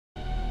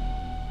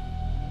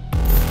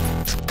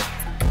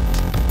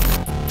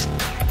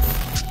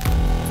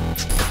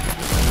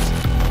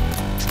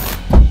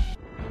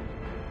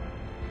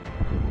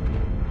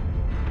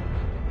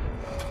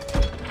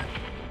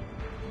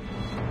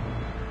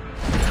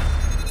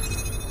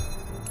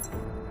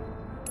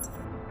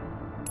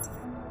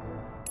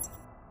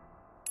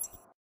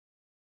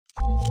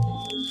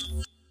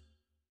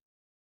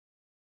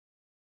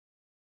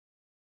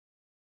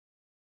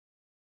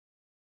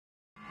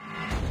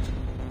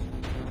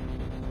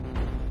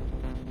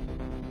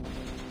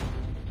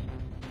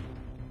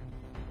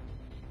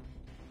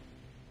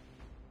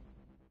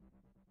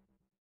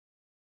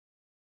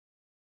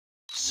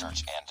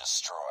Search and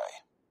destroy.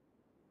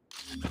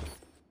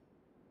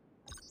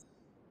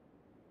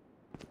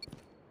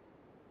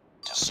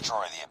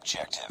 Destroy the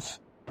objective.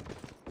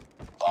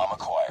 Bomb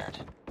acquired.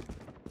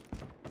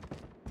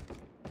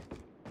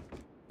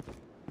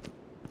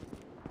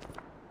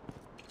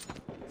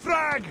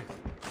 Frag!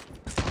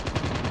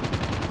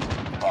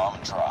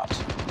 Bomb dropped.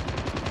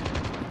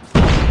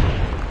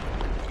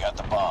 We got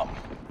the bomb.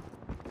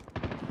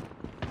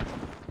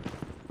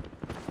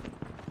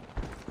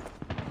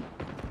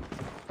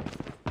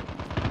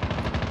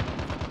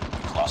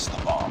 We've lost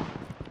the bomb.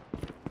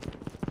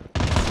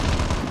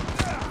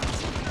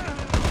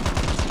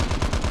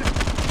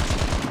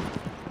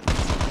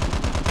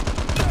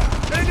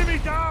 Enemy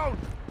down!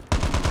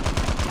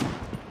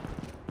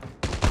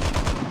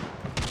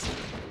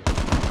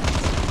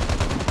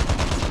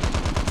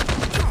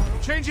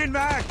 Changing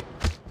mag!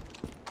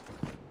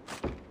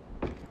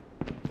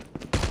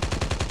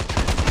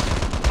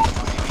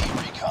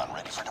 UAV recon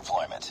ready for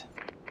deployment.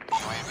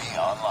 UAV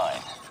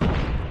online.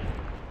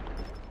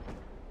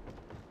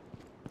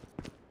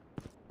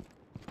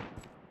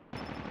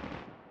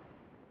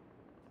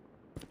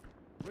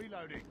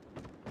 Reloading.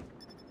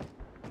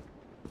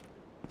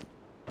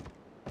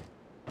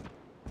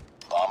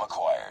 Bomb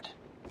acquired.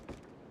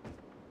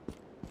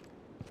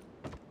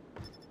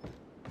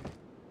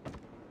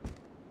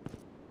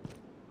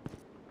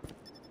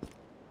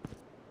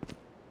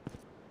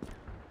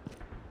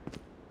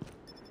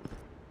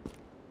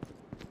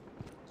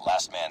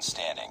 Last man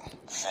standing.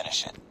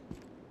 Finish it.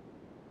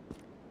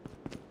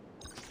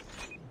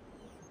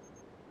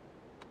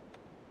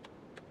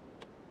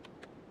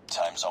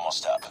 Time's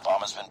almost up.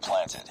 Bomb has been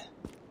planted.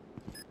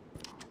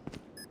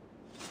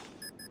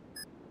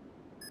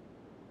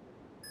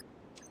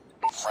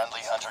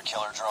 Friendly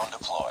hunter-killer drone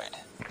deployed.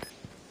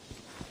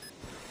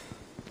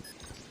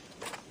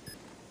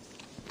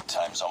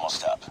 Time's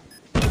almost up.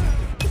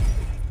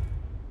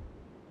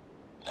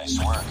 Nice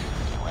work.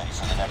 Get ready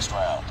for the next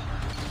round.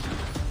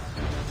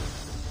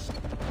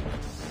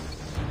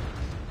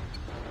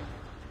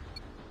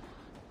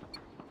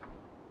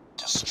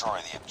 Destroy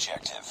the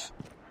objective.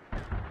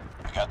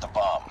 We got the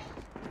bomb.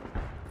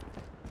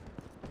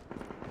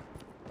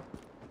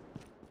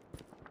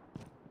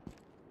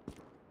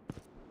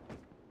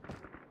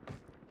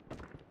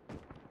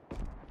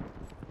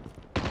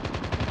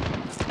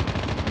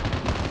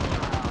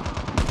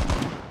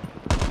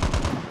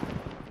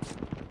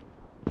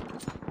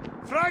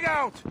 Frag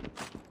out!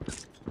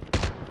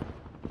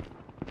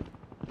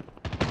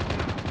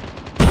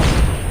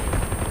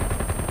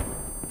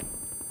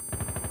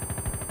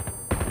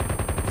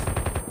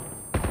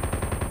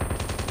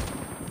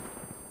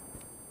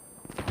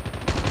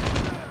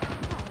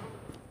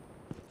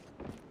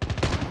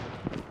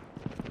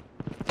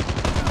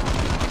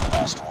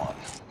 Last one.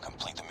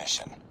 Complete the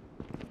mission.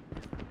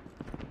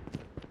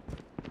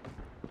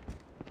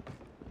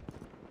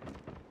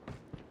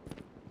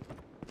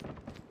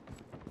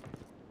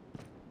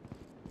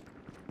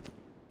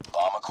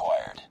 Bomb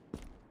acquired.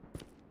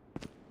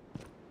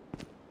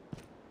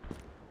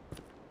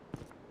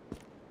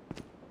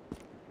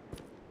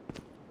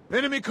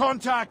 Enemy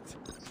contact!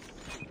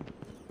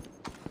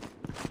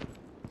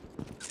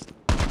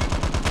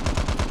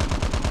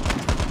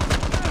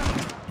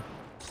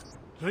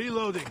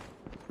 Reloading.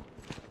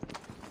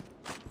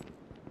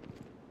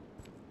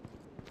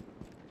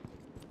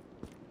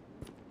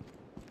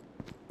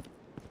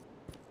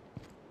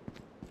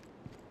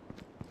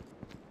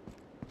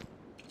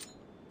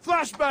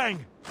 Flashbang!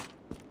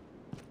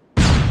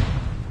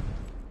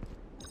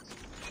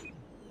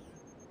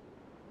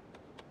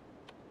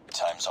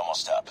 Time's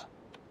almost up.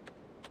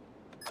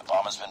 The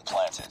bomb has been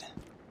planted.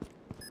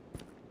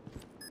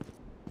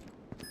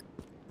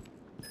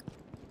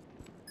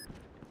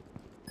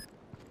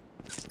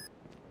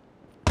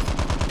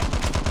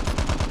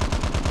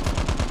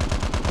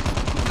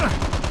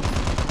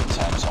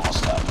 Time's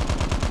almost up.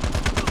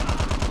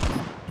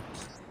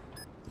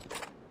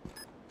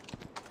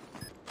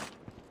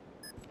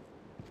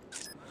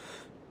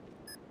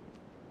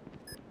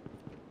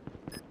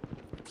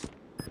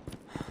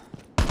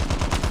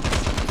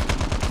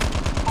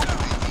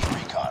 UAV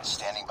recon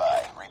standing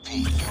by.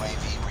 Repeat,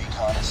 UAV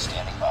recon is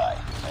standing by.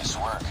 Nice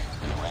work.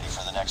 Get ready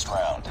for the next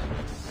round.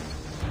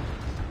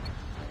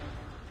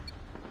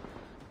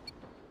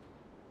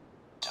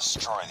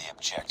 Destroy the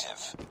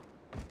objective.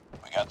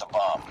 We got the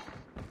bomb.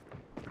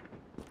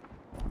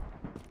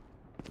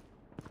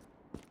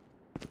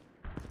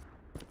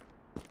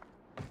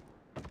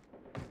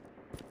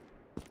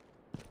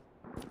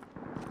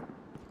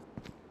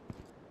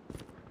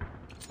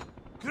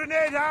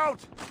 Grenade out!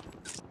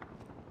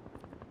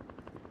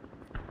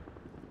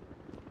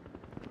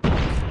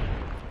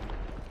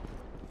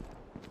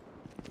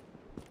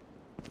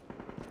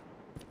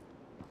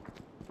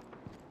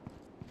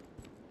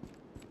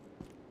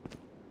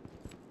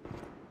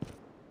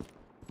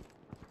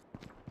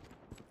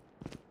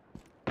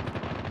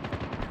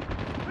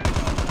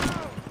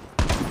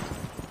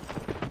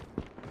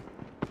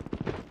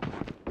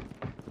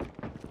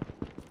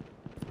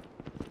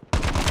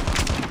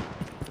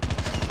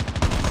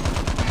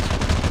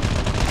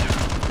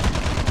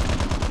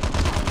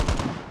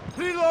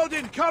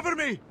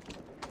 Cover me!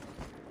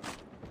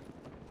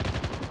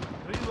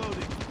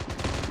 Reloading.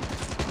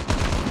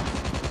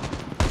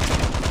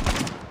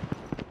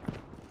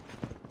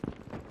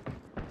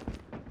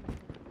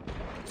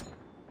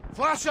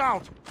 Flash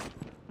out!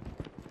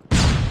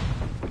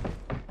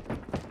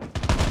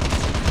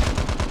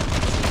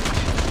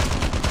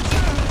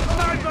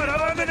 Sniper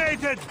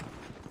eliminated!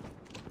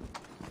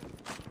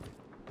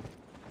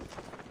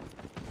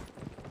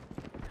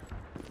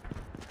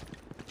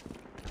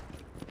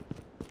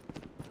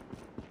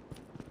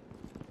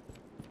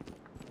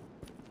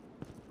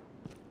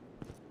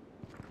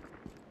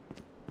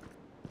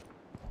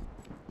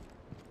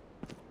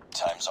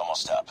 Time's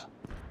almost up.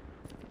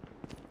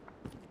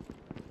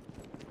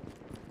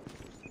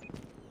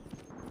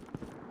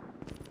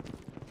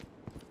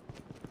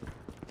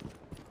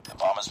 The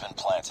bomb has been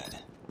planted.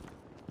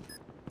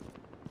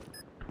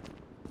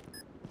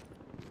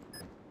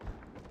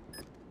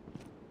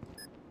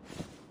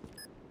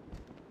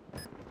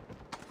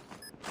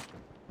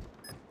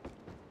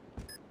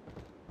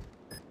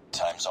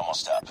 Time's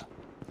almost up.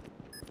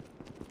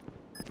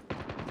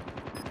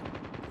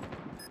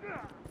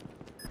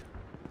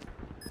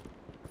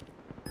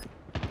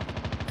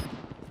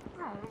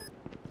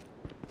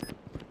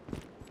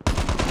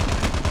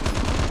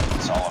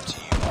 It's all up to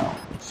you now.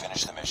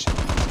 Finish the mission.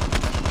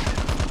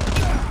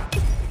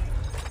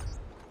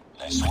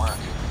 Nice work.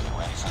 Get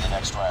ready for the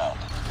next round.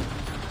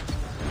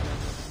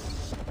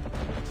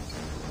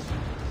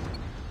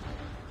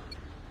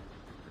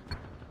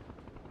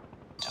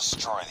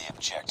 Destroy the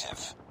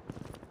objective.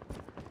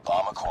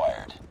 Bomb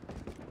acquired.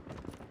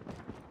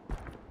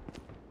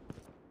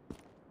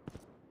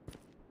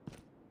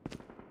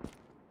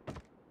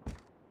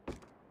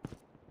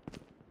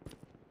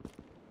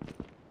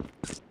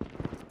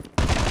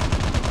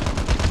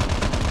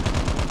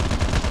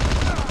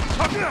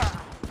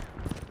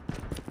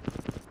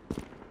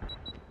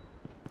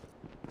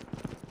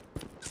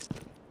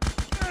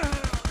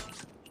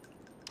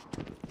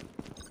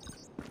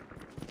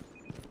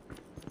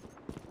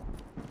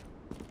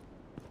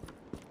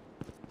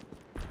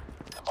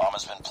 The bomb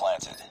has been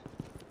planted.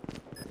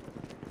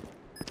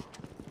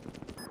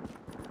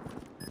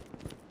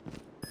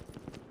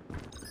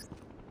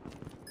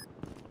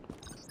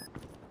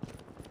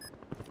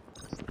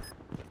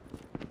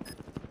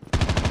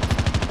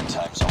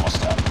 Time's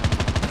almost up.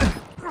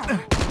 You're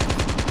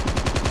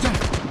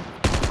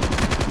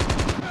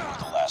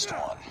the last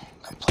one.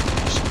 Complete the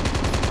mission.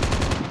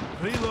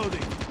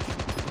 Reloading.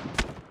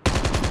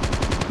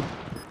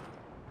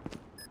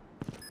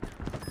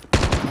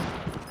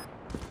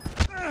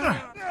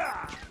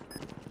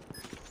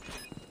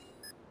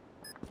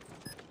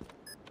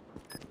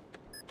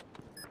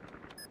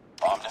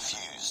 Bomb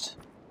defused.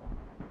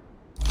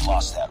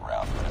 Lost that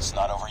round, but it's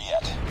not over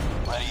yet.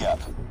 Ready up.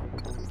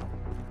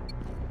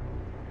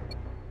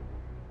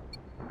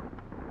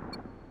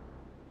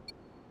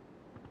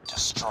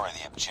 Destroy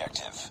the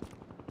objective.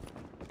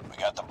 We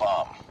got the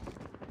bomb.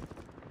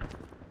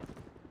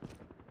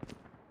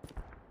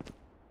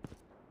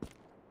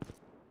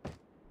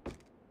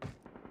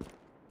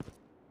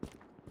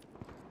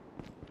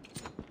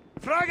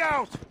 Frag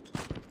out!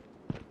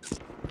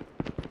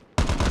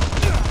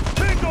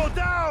 Bingo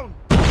down!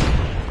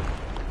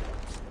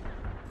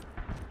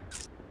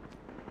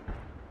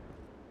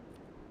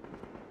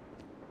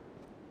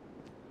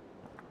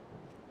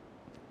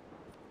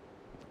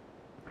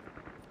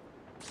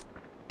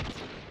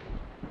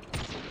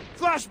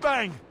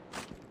 Flashbang!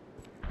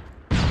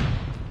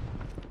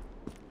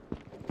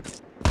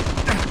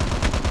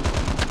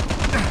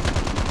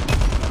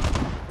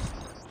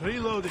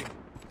 Reloading.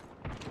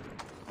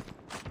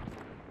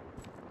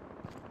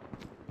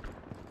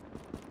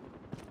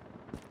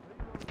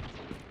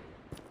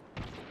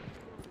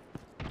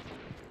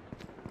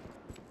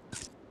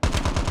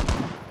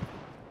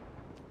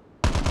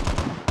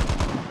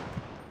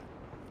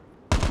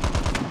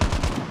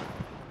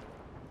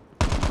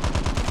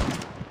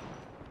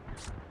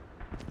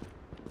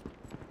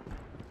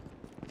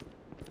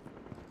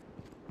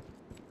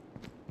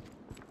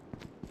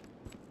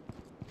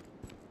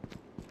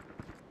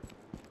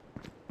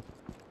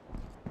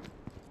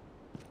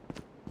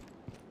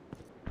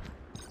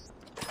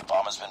 The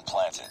bomb has been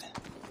planted.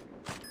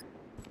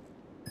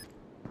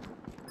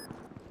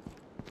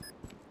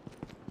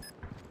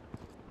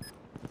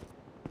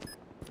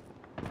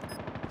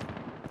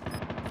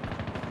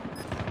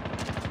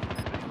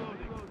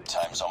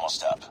 Time's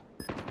almost up.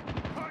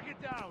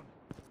 Target down!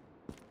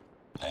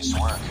 Nice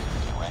work.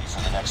 Get ready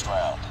for the next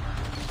round.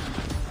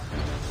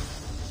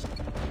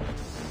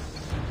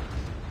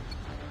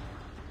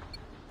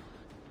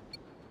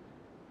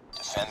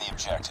 Defend the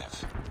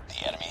objective.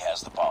 The enemy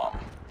has the bomb.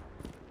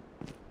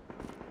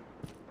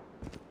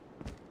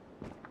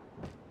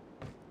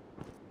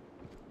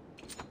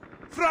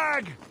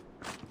 Frag!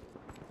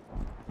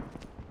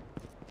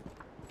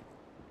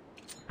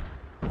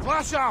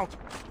 Flash out!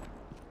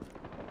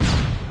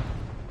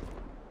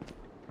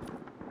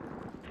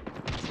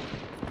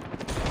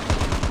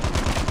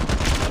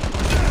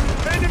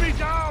 Enemy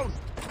down!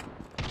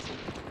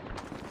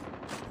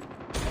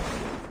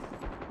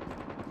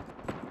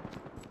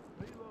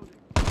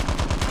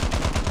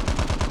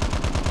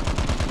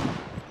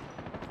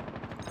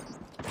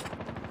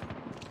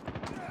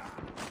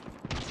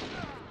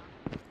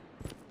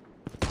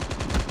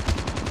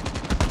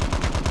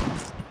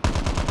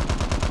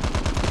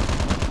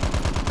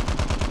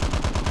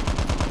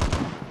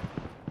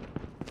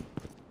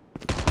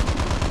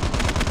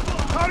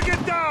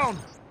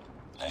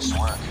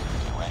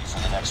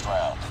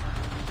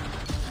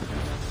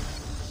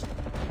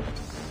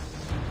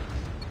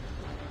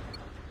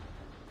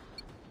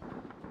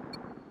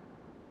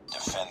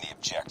 Defend the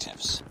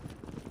objectives.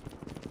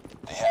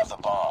 They have the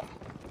bomb.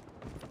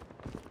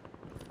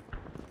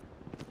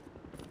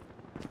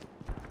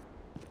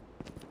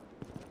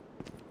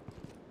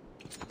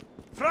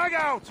 Frag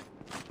out!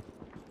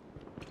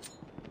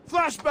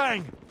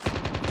 Flashbang!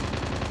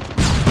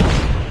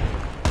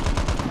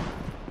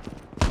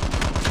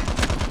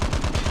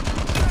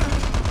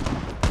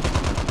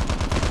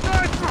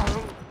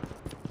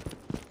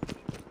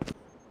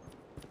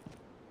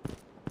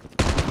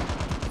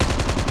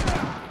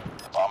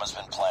 The bomb has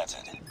been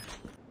planted.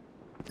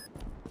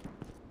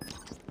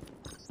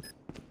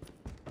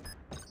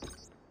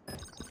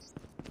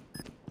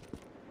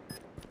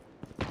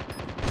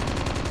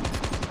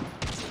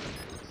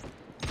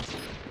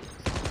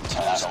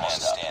 Last man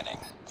standing.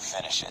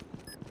 Finish it.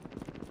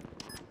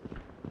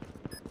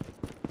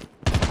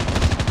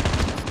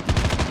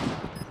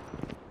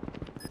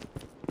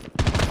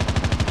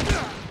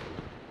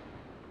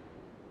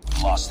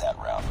 Lost that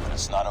round, but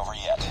it's not over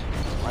yet.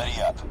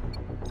 Ready up.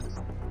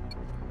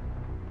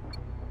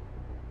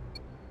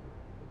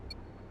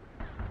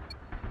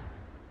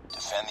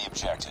 Defend the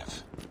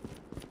objective.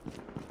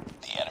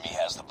 The enemy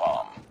has the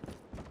bomb.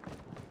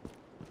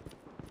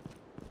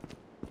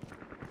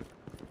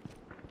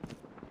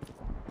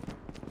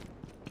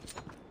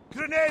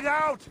 Grenade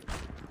out!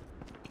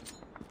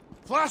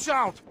 Flash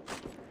out!